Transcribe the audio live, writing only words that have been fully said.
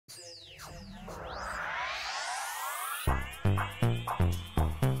Welcome,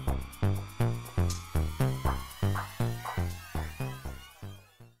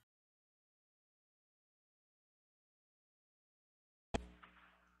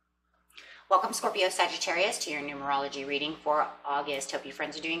 Scorpio, Sagittarius, to your numerology reading for August. Hope your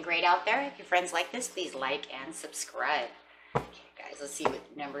friends are doing great out there. If your friends like this, please like and subscribe. Okay, guys, let's see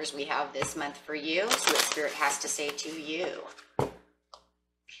what numbers we have this month for you. See what Spirit has to say to you.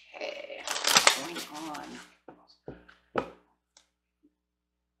 Okay, what's going on?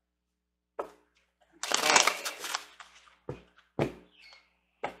 Okay.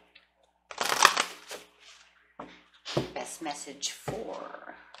 Best message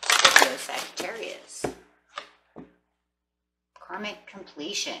for Scorpio, Sagittarius. Karmic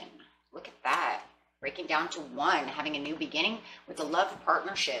completion. Look at that. Breaking down to one, having a new beginning with a love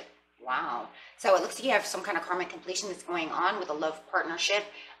partnership. Wow. So it looks like you have some kind of karmic completion that's going on with a love partnership.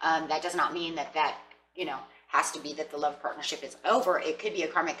 That does not mean that, you know, has to be that the love partnership is over. It could be a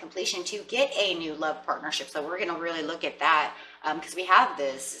karmic completion to get a new love partnership. So we're going to really look at that because we have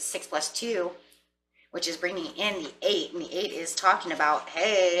this 6 + 2, which is bringing in the 8. And the 8 is talking about,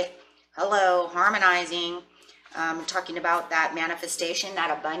 hey, hello, harmonizing. Talking about that manifestation,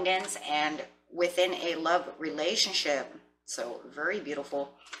 that abundance, and within a love relationship. So very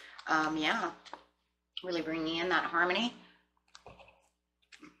beautiful. Yeah, really bringing in that harmony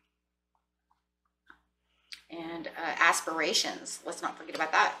and aspirations. Let's not forget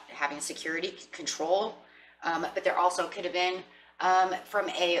about that. Having security, control, but there also could have been from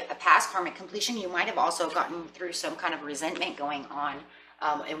a past karmic completion. You might have also gotten through some kind of resentment going on,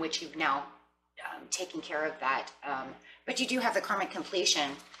 in which you've now taking care of that, but you do have the karmic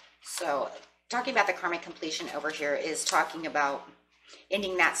completion. So talking about the karmic completion over here is talking about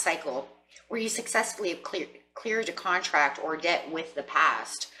ending that cycle where you successfully have cleared a contract or debt with the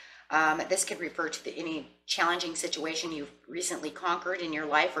past. This could refer to any challenging situation you've recently conquered in your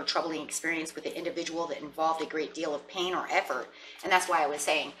life or troubling experience with an individual that involved a great deal of pain or effort. And that's why I was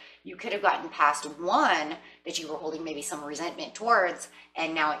saying you could have gotten past one that you were holding maybe some resentment towards,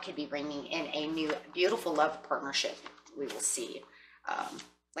 and now it could be bringing in a new beautiful love partnership. We will see,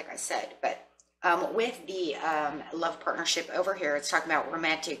 like I said. But with the love partnership over here, it's talking about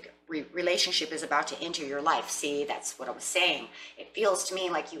romantic relationship is about to enter your life. See, that's what I was saying. It feels to me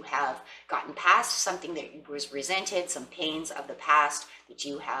like you have gotten past something that was resented, some pains of the past that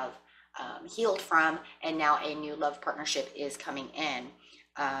you have healed from, and now a new love partnership is coming in.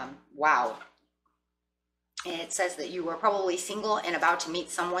 Wow. And it says that you are probably single and about to meet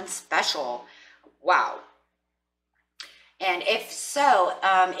someone special. Wow. And if so,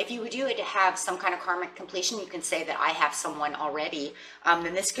 if you do have some kind of karmic completion, you can say that I have someone already.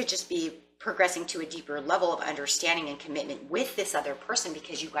 Then this could just be progressing to a deeper level of understanding and commitment with this other person,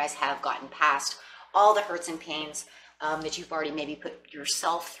 because you guys have gotten past all the hurts and pains that you've already maybe put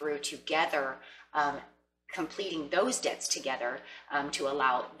yourself through together, completing those debts together to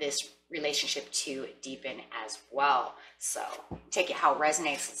allow this relationship to deepen as well. So take it how it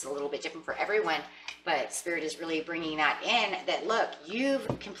resonates. It's a little bit different for everyone, but Spirit is really bringing that in, that look, you've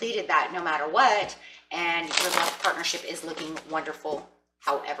completed that no matter what, and your love partnership is looking wonderful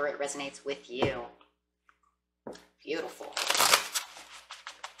however it resonates with you. Beautiful.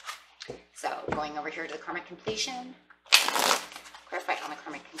 So going over here to the karmic completion, clarify on the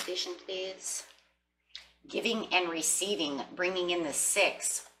karmic completion, please. Giving and receiving, bringing in the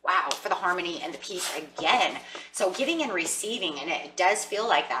 6. Wow, for the harmony and the peace again. So giving and receiving, and it does feel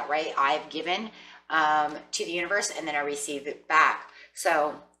like that, right? I've given to the universe and then I receive it back.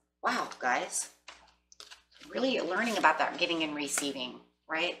 So, wow, guys, really learning about that giving and receiving,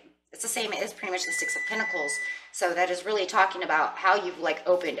 right? It's the same as pretty much the 6 of Pentacles. So that is really talking about how you've like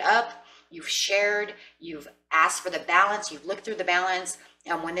opened up, you've shared, you've asked for the balance, you've looked through the balance.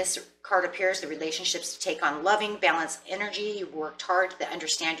 And when this card appears, the relationships take on loving, balanced energy. You've worked hard to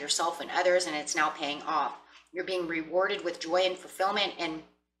understand yourself and others, and it's now paying off. You're being rewarded with joy and fulfillment. And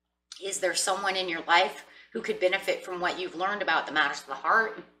is there someone in your life who could benefit from what you've learned about the matters of the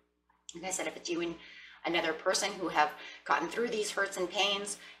heart? Like I said, if it's you and another person who have gotten through these hurts and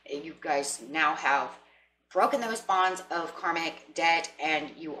pains, you guys now have broken those bonds of karmic debt,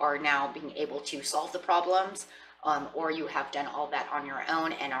 and you are now being able to solve the problems. Or you have done all that on your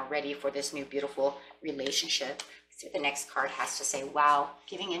own and are ready for this new beautiful relationship. See what the next card has to say. Wow,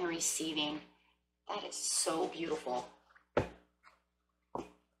 giving and receiving. That is so beautiful.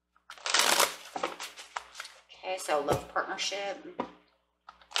 Okay, so love partnership.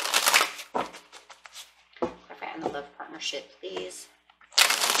 Clarify on the love partnership, please.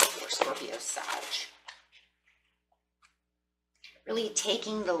 For Scorpio, Sag. Really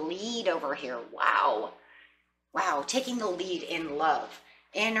taking the lead over here. Wow. wow, taking the lead in love,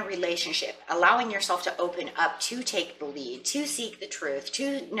 in a relationship, allowing yourself to open up, to take the lead, to seek the truth,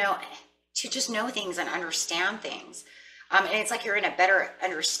 to know, to just know things and understand things. And it's like you're in a better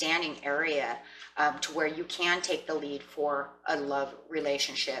understanding area to where you can take the lead for a love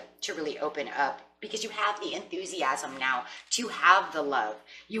relationship, to really open up, because you have the enthusiasm now to have the love.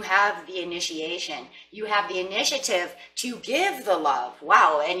 You have the initiation. You have the initiative to give the love.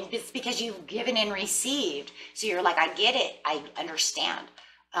 Wow. And it's because you've given and received. So you're like, I get it. I understand.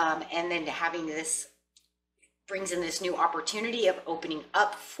 And then having this brings in this new opportunity of opening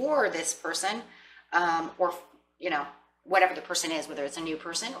up for this person, or, you know, whatever the person is, whether it's a new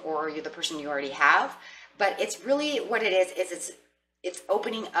person or you're the person you already have. But it's really what it is it's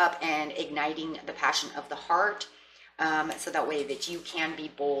opening up and igniting the passion of the heart, so that way that you can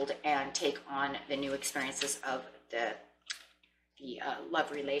be bold and take on the new experiences of the love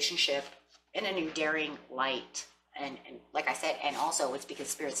relationship in a new daring light. And like I said, and also it's because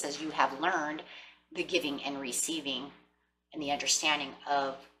Spirit says you have learned the giving and receiving and the understanding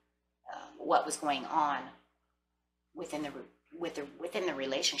of what was going on within the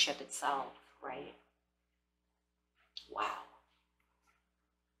relationship itself, right? Wow.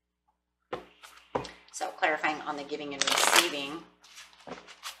 So clarifying on the giving and receiving.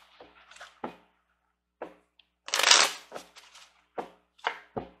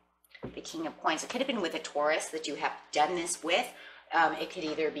 The King of Coins. It could have been with a Taurus that you have done this with. It could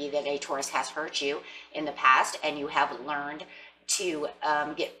either be that a Taurus has hurt you in the past and you have learned to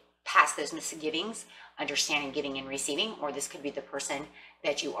get past those misgivings, understanding giving and receiving, or this could be the person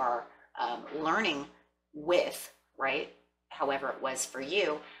that you are learning with, right? However it was for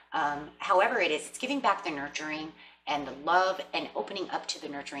you. However it is, it's giving back the nurturing and the love and opening up to the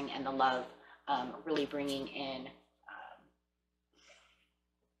nurturing and the love, really bringing in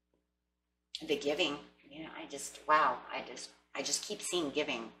the giving. You know, I just keep seeing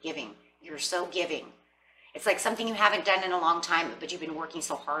giving. You're so giving. It's like something you haven't done in a long time, but you've been working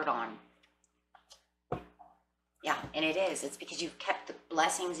so hard on. Yeah, and it is. It's because you've kept the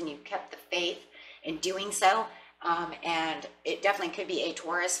blessings and you've kept the faith in doing so. And it definitely could be a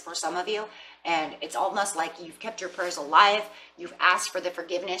Taurus for some of you. And it's almost like you've kept your prayers alive. You've asked for the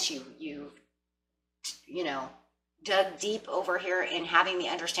forgiveness. You've dug deep over here in having the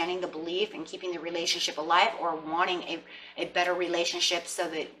understanding, the belief, and keeping the relationship alive, or wanting a better relationship, so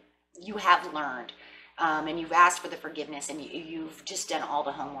that you have learned, and you've asked for the forgiveness, and you've just done all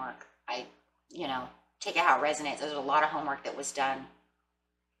the homework. Take it how it resonates. There's a lot of homework that was done,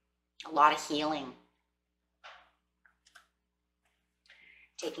 a lot of healing.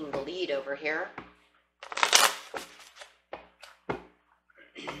 Taking the lead over here.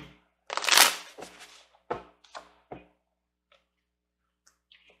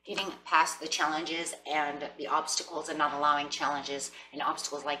 Getting past the challenges and the obstacles, and not allowing challenges and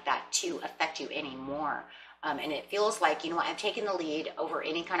obstacles like that to affect you anymore. And it feels like, I've taken the lead over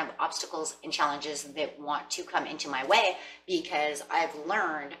any kind of obstacles and challenges that want to come into my way, because I've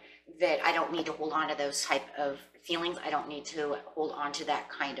learned that I don't need to hold on to those type of feelings. I don't need to hold on to that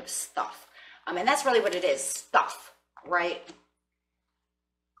kind of stuff. And that's really what it is, stuff, right?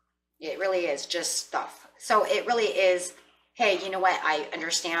 It really is just stuff. So it really is, hey, you know what? I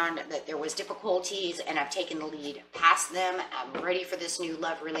understand that there was difficulties and I've taken the lead past them. I'm ready for this new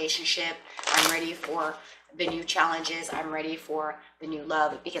love relationship. I'm ready for the new challenges. I'm ready for the new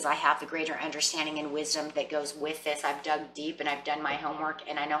love, because I have the greater understanding and wisdom that goes with this. I've dug deep and I've done my homework,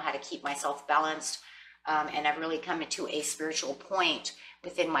 and I know how to keep myself balanced. And I've really come to a spiritual point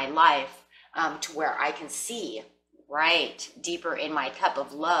within my life, to where I can see right deeper in my cup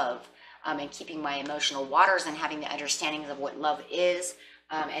of love, and keeping my emotional waters and having the understandings of what love is,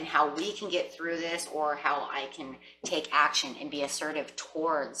 and how we can get through this, or how I can take action and be assertive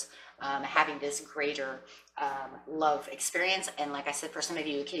towards having this greater love experience. And like I said, for some of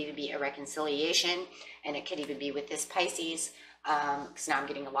you, it could even be a reconciliation, and it could even be with this Pisces, because now I'm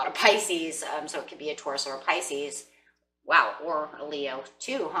getting a lot of Pisces, so it could be a Taurus or a Pisces. Wow, or a Leo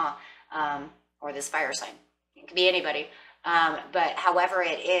too, huh? Or this fire sign. It could be anybody. But however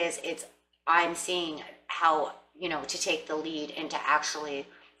it is, I'm seeing how, to take the lead and to actually,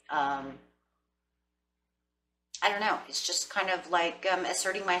 I don't know, it's just kind of like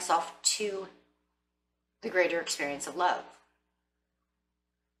asserting myself to the greater experience of love.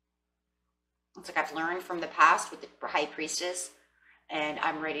 It's like I've learned from the past with the High Priestess, and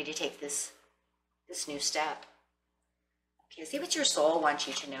I'm ready to take this new step. Okay, see what your soul wants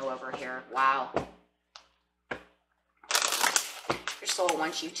you to know over here. Wow. Your soul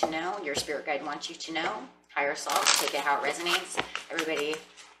wants you to know, your spirit guide wants you to know, higher self, take it how it resonates. Everybody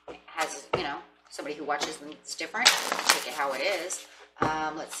has, somebody who watches them, it's different. Take it how it is.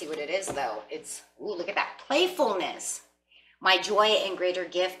 Let's see what it is though. It's, ooh, look at that, playfulness. My joy and greater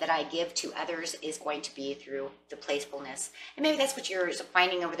gift that I give to others is going to be through the playfulness. And maybe that's what you're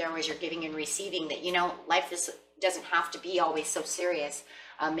finding over there as you're giving and receiving, that, you know, life doesn't have to be always so serious.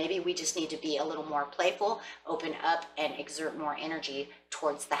 Maybe we just need to be a little more playful, open up, and exert more energy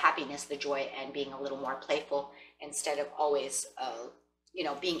towards the happiness, the joy, and being a little more playful instead of always, you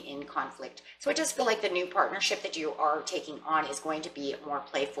know, being in conflict. So I just feel like the new partnership that you are taking on is going to be more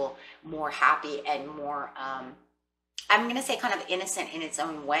playful, more happy, and more, I'm going to say kind of innocent in its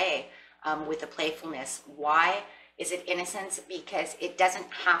own way, with the playfulness. Why is it innocence? Because it doesn't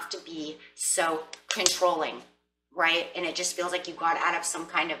have to be so controlling, right? And it just feels like you got out of some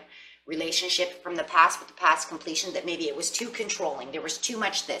kind of relationship from the past with the past completion, that maybe it was too controlling. There was too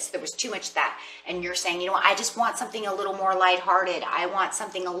much this, there was too much that. And you're saying, you know what, I just want something a little more lighthearted. I want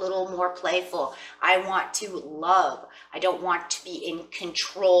something a little more playful. I want to love. I don't want to be in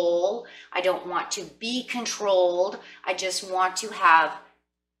control. I don't want to be controlled. I just want to have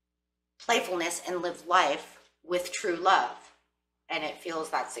playfulness and live life with true love. And it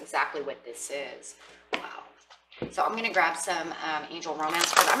feels that's exactly what this is. Wow. So I'm going to grab some angel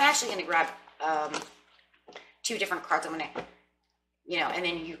romance cards. I'm actually going to grab 2 different cards. I'm going to, you know, and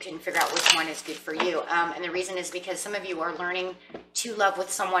then you can figure out which one is good for you. And the reason is because some of you are learning to love with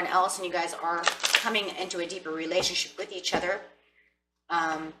someone else, and you guys are coming into a deeper relationship with each other.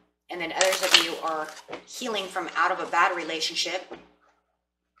 And then others of you are healing from out of a bad relationship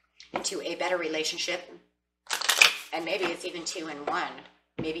into a better relationship. And maybe it's even 2 in 1.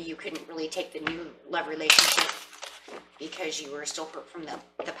 Maybe you couldn't really take the new love relationship because you were still hurt from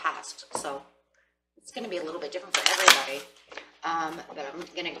the past. So it's going to be a little bit different for everybody. But I'm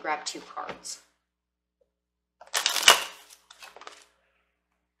going to grab 2 cards.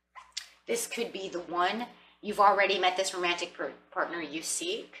 This could be the one. You've already met this romantic partner you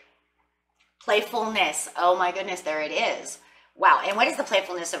seek. Playfulness. Oh my goodness, there it is. Wow. And what does the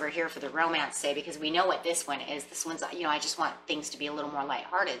playfulness over here for the romance say? Because we know what this one is. This one's, you know, I just want things to be a little more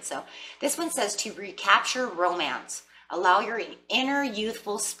lighthearted. So this one says to recapture romance. Allow your inner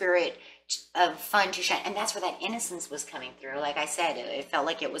youthful spirit of fun to shine. And that's where that innocence was coming through. Like I said, it felt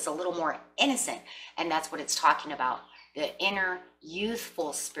like it was a little more innocent. And that's what it's talking about. The inner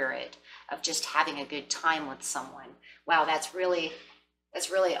youthful spirit of just having a good time with someone. Wow, that's really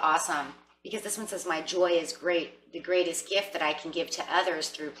awesome. Because this one says, my joy is great, the greatest gift that I can give to others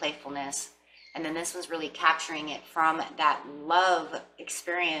through playfulness. And then this one's really capturing it from that love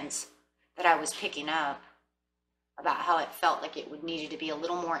experience that I was picking up, about how it felt like it would needed to be a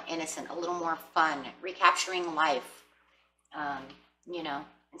little more innocent, a little more fun, recapturing life, you know,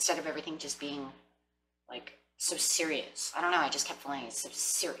 instead of everything just being like so serious. I don't know, I just kept feeling it's so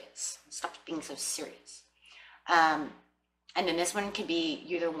serious. Stop being so serious. And then this one could be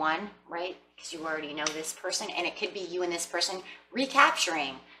you the one, right? Because you already know this person, and it could be you and this person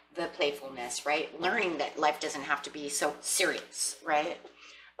recapturing the playfulness, right? Learning that life doesn't have to be so serious, right?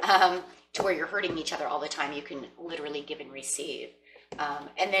 To where you're hurting each other all the time. You can literally give and receive.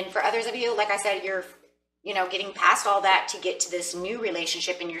 And then for others of you, like I said, you're, you know, getting past all that to get to this new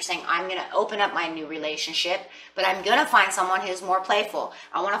relationship, and you're saying, I'm going to open up my new relationship, but I'm going to find someone who's more playful.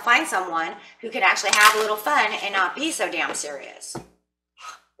 I want to find someone who can actually have a little fun and not be so damn serious.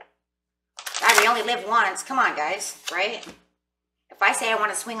 God, we only live once. Come on, guys, right? If I say I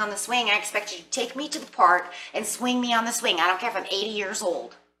want to swing on the swing, I expect you to take me to the park and swing me on the swing. I don't care if I'm 80 years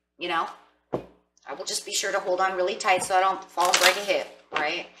old, you know? I will just be sure to hold on really tight so I don't fall and break a hip,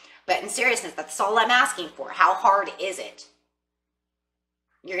 right? But in seriousness, that's all I'm asking for. How hard is it?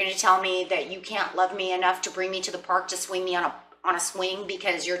 You're going to tell me that you can't love me enough to bring me to the park to swing me on a swing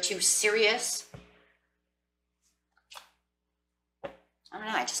because you're too serious? I don't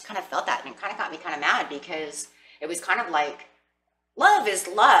know. I just kind of felt that, and it kind of got me kind of mad, because it was kind of like, love is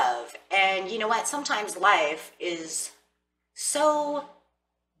love. And you know what? Sometimes life is so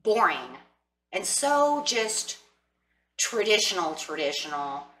boring and so just traditional,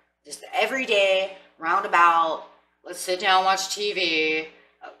 just everyday, roundabout, let's sit down, watch TV,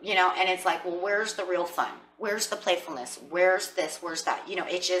 you know, and it's like, well, where's the real fun? Where's the playfulness? Where's this? Where's that? You know,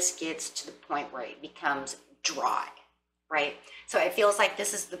 it just gets to the point where it becomes dry, right? So it feels like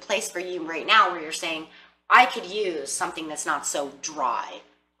this is the place for you right now where you're saying, I could use something that's not so dry,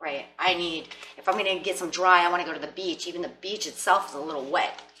 right? I need, if I'm going to get some dry, I want to go to the beach. Even the beach itself is a little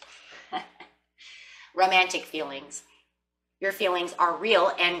wet. Romantic feelings. Your feelings are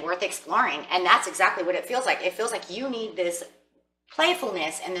real and worth exploring. And that's exactly what it feels like. It feels like you need this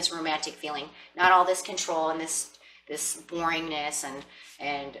playfulness and this romantic feeling, not all this control and this boringness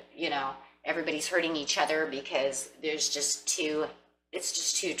and you know, everybody's hurting each other because it's just too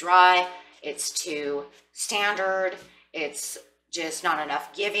dry, it's too standard, it's just not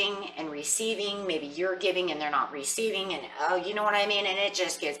enough giving and receiving. Maybe you're giving and they're not receiving, and oh, you know what I mean? And it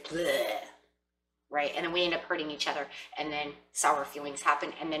just gets bleh, right? And then we end up hurting each other, and then sour feelings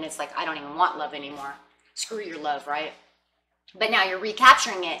happen, and then it's like, I don't even want love anymore. Screw your love, right? But now you're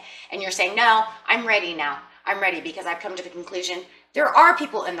recapturing it, and you're saying, no, I'm ready now. I'm ready because I've come to the conclusion there are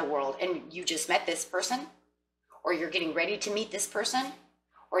people in the world, and you just met this person, or you're getting ready to meet this person,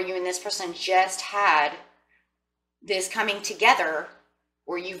 or you and this person just had this coming together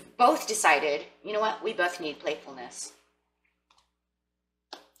where you've both decided, you know what, we both need playfulness.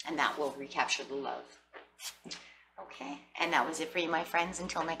 And that will recapture the love. Okay, and that was it for you, my friends.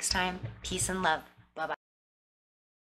 Until next time, peace and love.